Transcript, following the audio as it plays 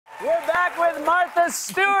We're back with Martha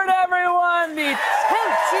Stewart, everyone. The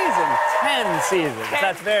 10th season. 10 seasons.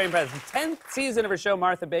 That's very impressive. 10th season of her show,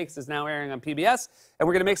 Martha Bakes, is now airing on PBS, and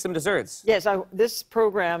we're going to make some desserts. Yes, this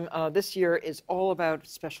program this year is all about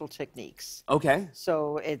special techniques. Okay.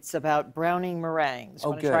 So it's about browning meringues. Oh,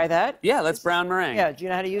 Want to good. try that? Yeah, let's brown meringue. Yeah, do you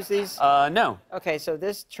know how to use these? No. Okay, so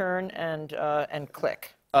this turn and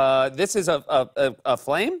click. This is a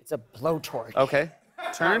flame? It's a blowtorch. Okay.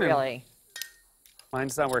 Turn Not really.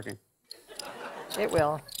 Mine's not working. It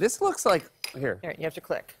will. This looks like... Here. Here, you have to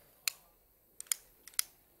click.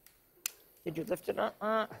 Did you lift it up?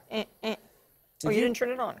 Oh, you didn't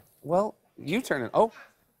turn it on. Well, you turn it. Oh,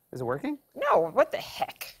 is it working? No, what the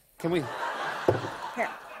heck? Can we... Here.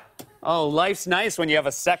 Oh, life's nice when you have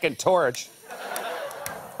a second torch.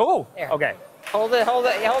 Oh, There. okay. Hold the nozzle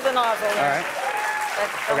there. All right.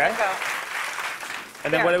 Okay. Go.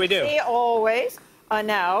 And then what do we do? See, always.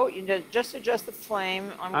 Now, you just adjust the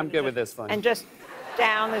flame. I'm good with this flame. And just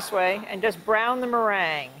down this way, and just brown the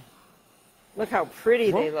meringue. Look how pretty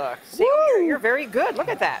they look. See, you're very good. Look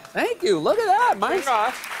at that. Thank you. Look at that. Turn it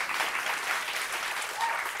off.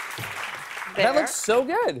 There. That looks so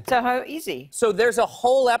good. So how easy. So there's a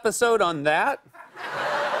whole episode on that?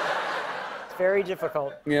 It's very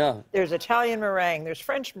difficult. Yeah. There's Italian meringue, there's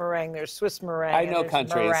French meringue, there's Swiss meringue. I know and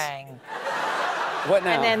countries. Meringue. What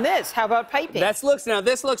now? And then this, how about piping? This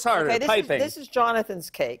looks harder, okay, piping. This is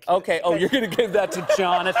Jonathan's cake. Okay, oh, you're gonna give that to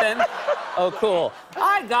Jonathan? Oh, cool.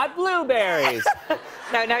 I got blueberries.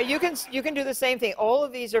 Now you can do the same thing. All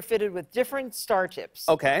of these are fitted with different star tips.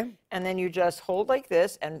 Okay. And then you just hold like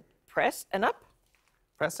this and press and up.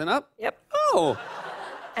 Pressing up? Yep. Oh.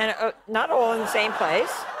 And not all in the same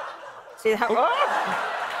place. See how?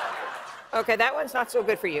 Oh. Okay, that one's not so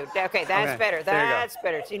good for you. Okay, that's better. That's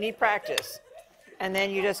better. So you need practice. And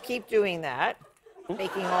then you just keep doing that,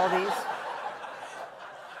 making all these.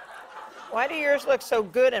 Why do yours look so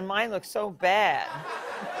good and mine look so bad?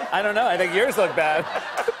 I don't know. I think yours look bad.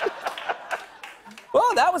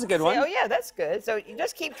 Well, that was a good one. Oh, yeah, that's good. So you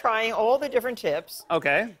just keep trying all the different tips.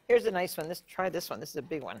 Okay. Here's a nice one. Try this one. This is a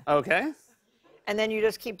big one. Okay. And then you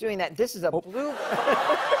just keep doing that. This is a blue.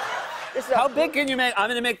 How big can you make? I'm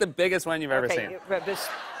going to make the biggest one you've ever seen. Okay, just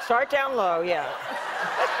start down low, yeah.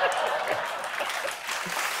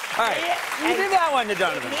 All right. You do that one to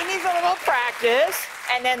Jonathan. He needs a little practice.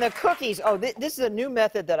 And then the cookies. Oh, this is a new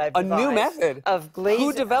method that I've devised. A new method? Of glazing.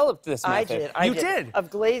 Who developed this method? I did. You did. did? Of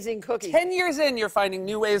glazing cookies. 10 years in, you're finding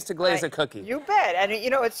new ways to glaze a cookie. You bet. And, you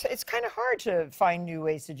know, it's kind of hard to find new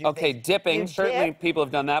ways to do Okay, things. dipping. You Certainly dip. people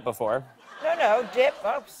have done that before. No, dip.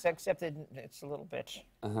 Oh, except it's a little bit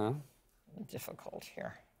difficult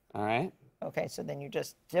here. All right. Okay, so then you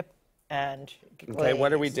just dip and glaze. Okay,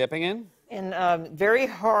 what are we dipping in? In very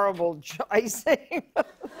horrible icing.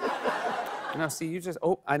 No, see, you just...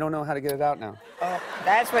 Oh, I don't know how to get it out now. Oh,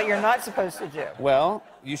 that's what you're not supposed to do. Well,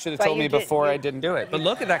 you should have But told me you did- before you- I didn't do it. But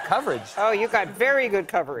look at that coverage. Oh, you got very good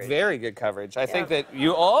coverage. Very good coverage. I think that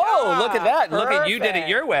you... Oh, look at that. Look at you did it Perfect.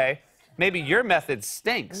 your way. Maybe your method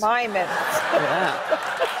stinks. My method. Look at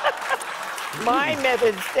that. My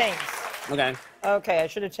method stinks. Okay. Okay, I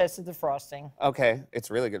should have tested the frosting. Okay. It's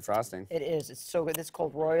really good frosting. It is. It's so good. It's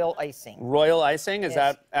called royal icing. Royal icing? Is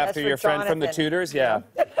Yes. that after That's for your friend from the Jonathan. Tudors? Yeah.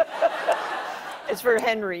 It's for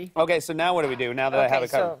Henry. Okay, so now what do we do now that I have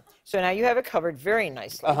it covered? So now you have it covered very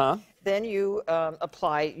nicely. Uh-huh. Then you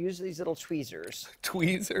use these little tweezers.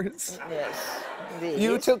 Tweezers? Yes. These.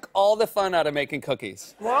 You took all the fun out of making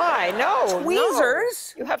cookies. Why? No.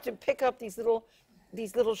 Tweezers? No. You have to pick up these little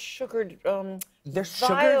sugared They're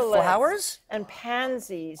sugared violets flowers? and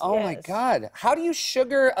pansies. Oh my yes. God. How do you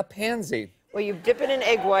sugar a pansy? Well, you dip it in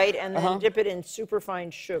egg white and then dip it in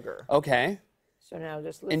superfine sugar. Okay. So now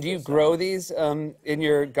just lift And do you this grow up. these in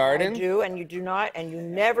your garden? I do, and you do not, and you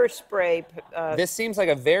never spray. This seems like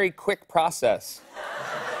a very quick process.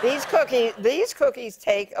 These cookies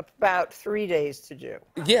take about 3 days to do.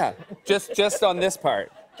 Yeah, just on this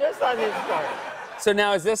part. Just on this part. So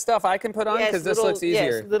now is this stuff I can put on? Because this looks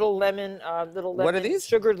easier. Yes, little lemon. What are these?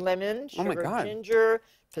 Sugared lemon, Oh my sugared God. ginger,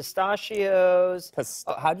 pistachios.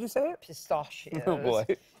 How do you say it? Pistachios. Oh boy.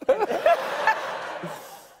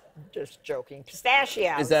 Just joking.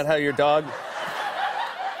 Pistachios. Is that how your dog?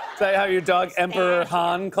 Emperor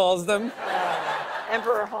Han calls them?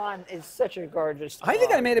 Emperor Han is such a gorgeous dog. I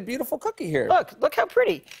think I made a beautiful cookie here. Look how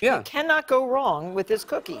pretty. Yeah. You cannot go wrong with this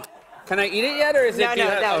cookie. Can I eat it yet, or is it? No,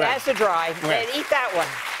 okay. that's a dry. Okay. Eat that one.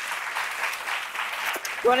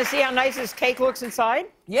 You want to see how nice this cake looks inside?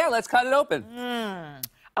 Yeah, let's cut it open.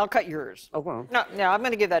 I'll cut yours. Oh, well. No, I'm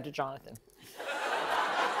going to give that to Jonathan.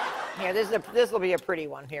 Here, this will be a pretty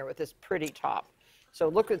one here with this pretty top. So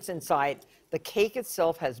look what's inside. The cake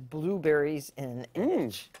itself has blueberries in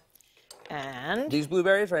it. And These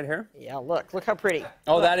blueberries right here? yeah, look how pretty.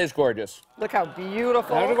 Oh, Look. that is gorgeous. Look how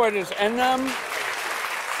beautiful. That is gorgeous. And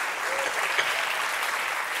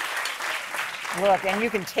look, and you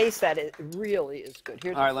can taste that. It really is good.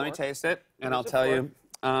 Here's all right, let me taste it, and I'll tell you.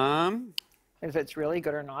 If it's really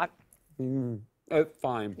good or not. It's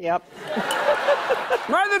fine. Yep.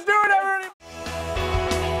 Martha Stewart, everybody!